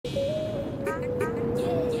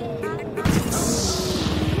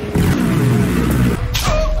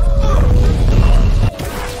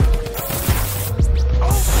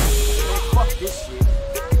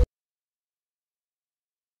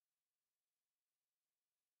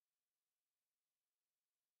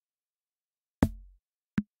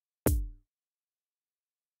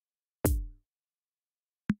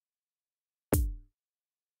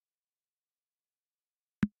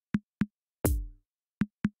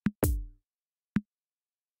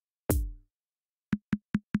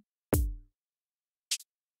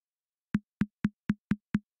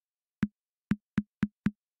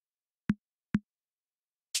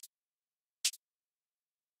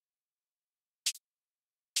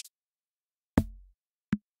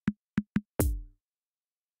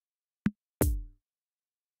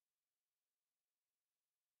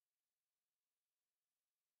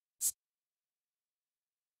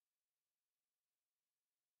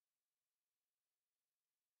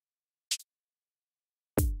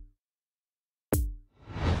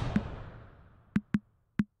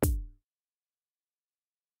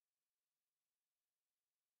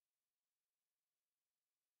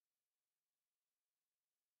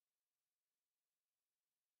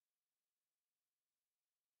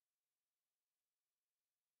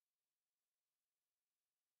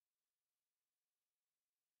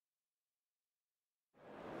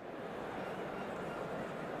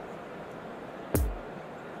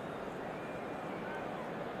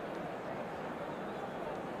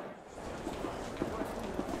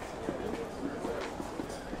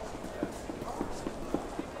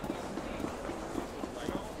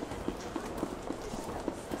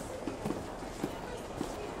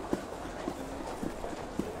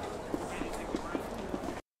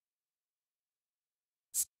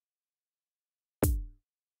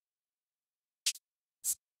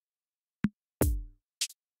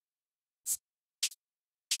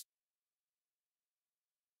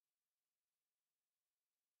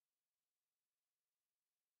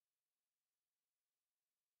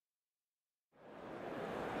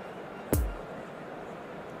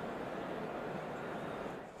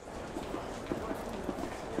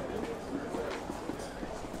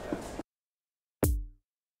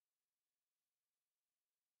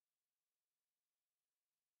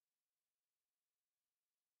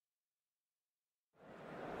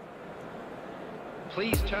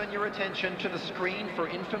Please turn your attention to the screen for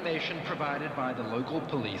information provided by the local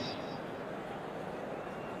police.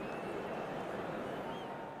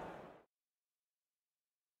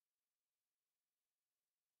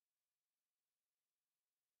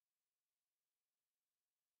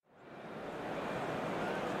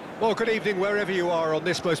 Well, good evening wherever you are on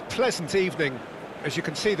this most pleasant evening. As you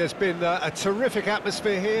can see, there's been a terrific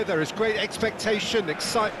atmosphere here. There is great expectation,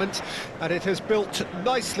 excitement, and it has built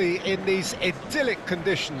nicely in these idyllic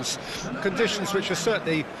conditions. Conditions which are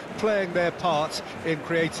certainly playing their part in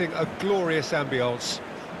creating a glorious ambience.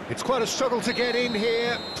 It's quite a struggle to get in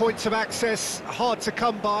here, points of access hard to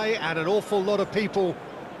come by, and an awful lot of people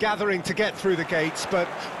gathering to get through the gates, but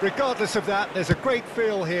regardless of that, there's a great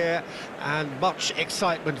feel here and much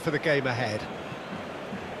excitement for the game ahead.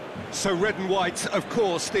 So red and white, of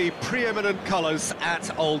course, the preeminent colours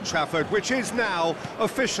at Old Trafford, which is now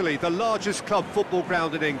officially the largest club football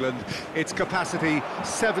ground in England. Its capacity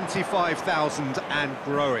 75,000 and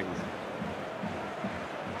growing.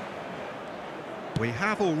 We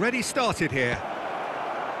have already started here.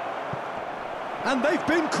 And they've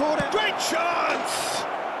been caught out. Great chance!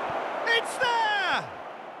 It's there!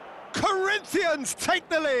 Corinthians take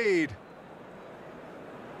the lead.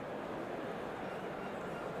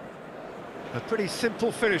 A pretty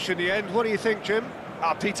simple finish in the end. What do you think, Jim?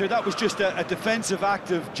 Peter, that was just a defensive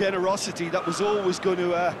act of generosity that was always going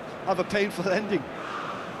to have a painful ending.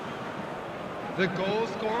 The goal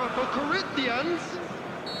scorer for Corinthians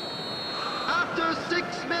after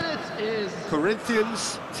 6 minutes is...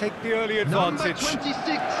 Corinthians take the early advantage. Number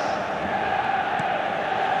 26.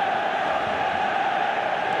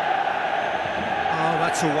 Oh,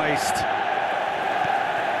 that's a waste.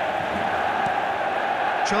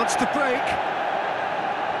 Chance to break.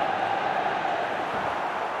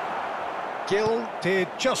 Gill did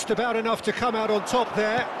just about enough to come out on top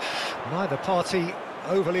there. Neither party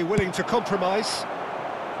overly willing to compromise.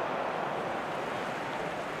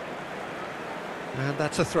 And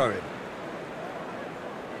that's a throw-in.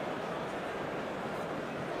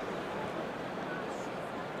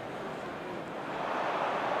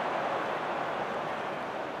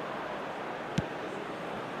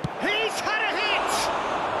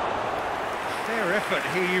 Effort,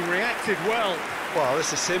 he reacted well. Well,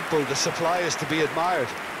 this is simple. The supply is to be admired.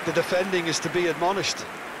 The defending is to be admonished.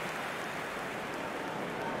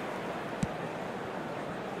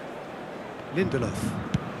 Lindelof.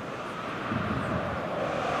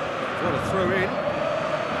 What a throw in.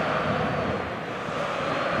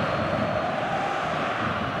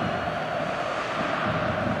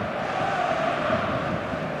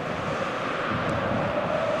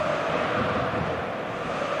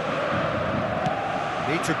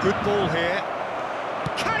 Needs a good ball here.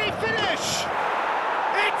 Can he finish?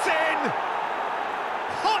 It's in!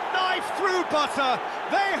 Hot knife through butter.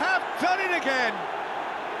 They have done it again.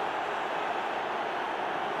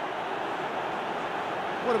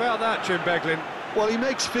 What about that, Jim Beglin? Well, he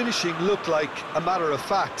makes finishing look like a matter of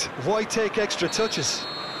fact. Why take extra touches?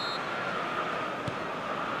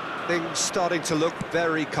 Things starting to look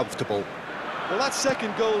very comfortable. Well, that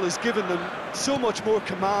second goal has given them so much more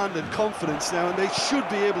command and confidence now, and they should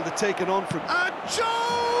be able to take it on from... And Joe!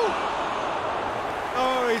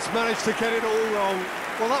 Oh, he's managed to get it all wrong.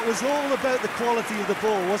 Well, that was all about the quality of the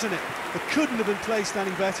ball, wasn't it? It couldn't have been placed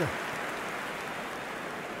any better.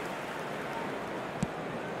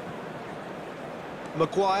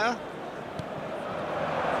 Maguire.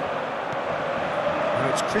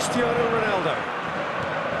 And it's Cristiano Ronaldo.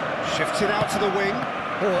 Shifts it out to the wing.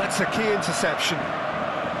 Oh, that's a key interception.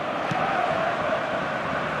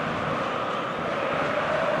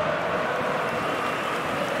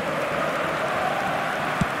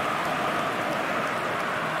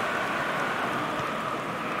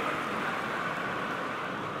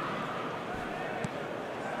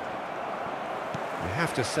 I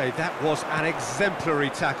have to say, that was an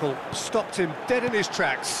exemplary tackle. Stopped him dead in his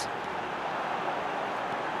tracks.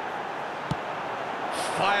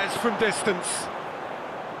 Fires from distance.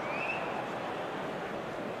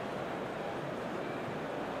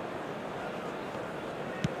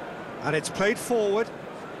 And it's played forward.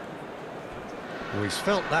 Oh, he's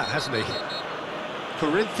felt that, hasn't he?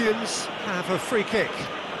 Corinthians have a free kick.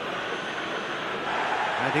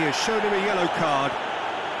 And he has shown him a yellow card.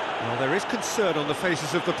 Well, there is concern on the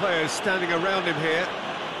faces of the players standing around him here.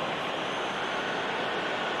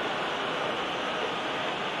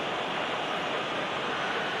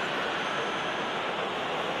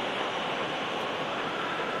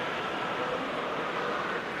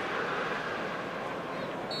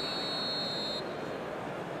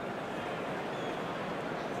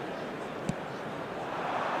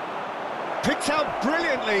 picked out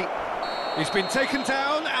brilliantly. He's been taken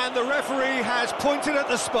down and the referee has pointed at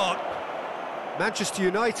the spot. Manchester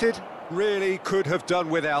United really could have done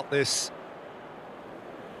without this.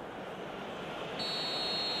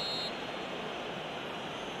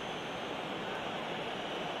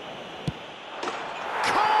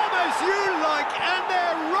 Calm as you like, and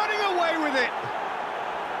they're running away with it.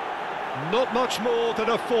 Not much more than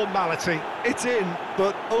a formality. It's in,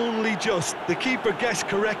 but only just. The keeper guessed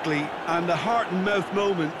correctly, and the heart-and-mouth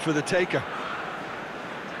moment for the taker.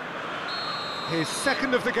 His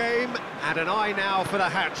second of the game, and an eye now for the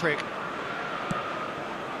hat-trick.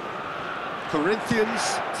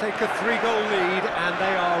 Corinthians take a 3-goal lead, and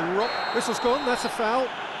they are... Whistle's gone, that's a foul.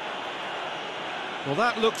 Well,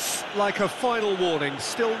 that looks like a final warning,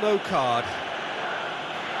 still no card.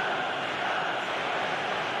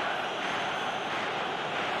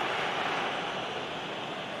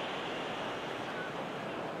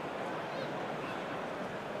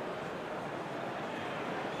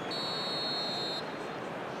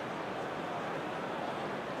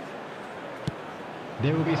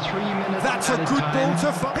 There will be 3 minutes. That's a good ball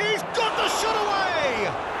to... He's got the shot away!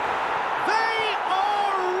 They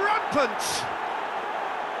are rampant!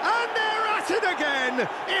 And they're at it again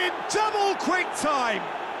in double quick time!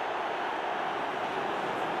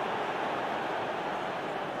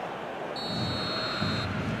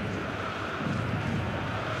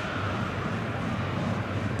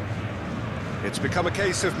 It's become a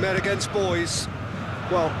case of men against boys.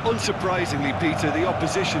 Well, unsurprisingly, Peter, the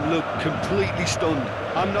opposition look completely stunned.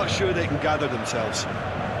 I'm not sure they can gather themselves.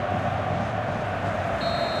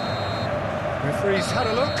 Referee's had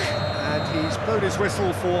a look, and he's blown his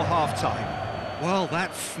whistle for half-time. Well,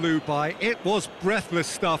 that flew by. It was breathless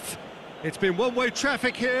stuff. It's been one-way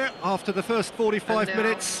traffic here after the first 45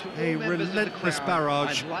 minutes. A relentless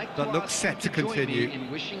barrage that looks set to continue.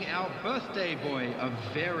 In wishing our birthday boy a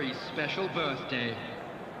very special birthday.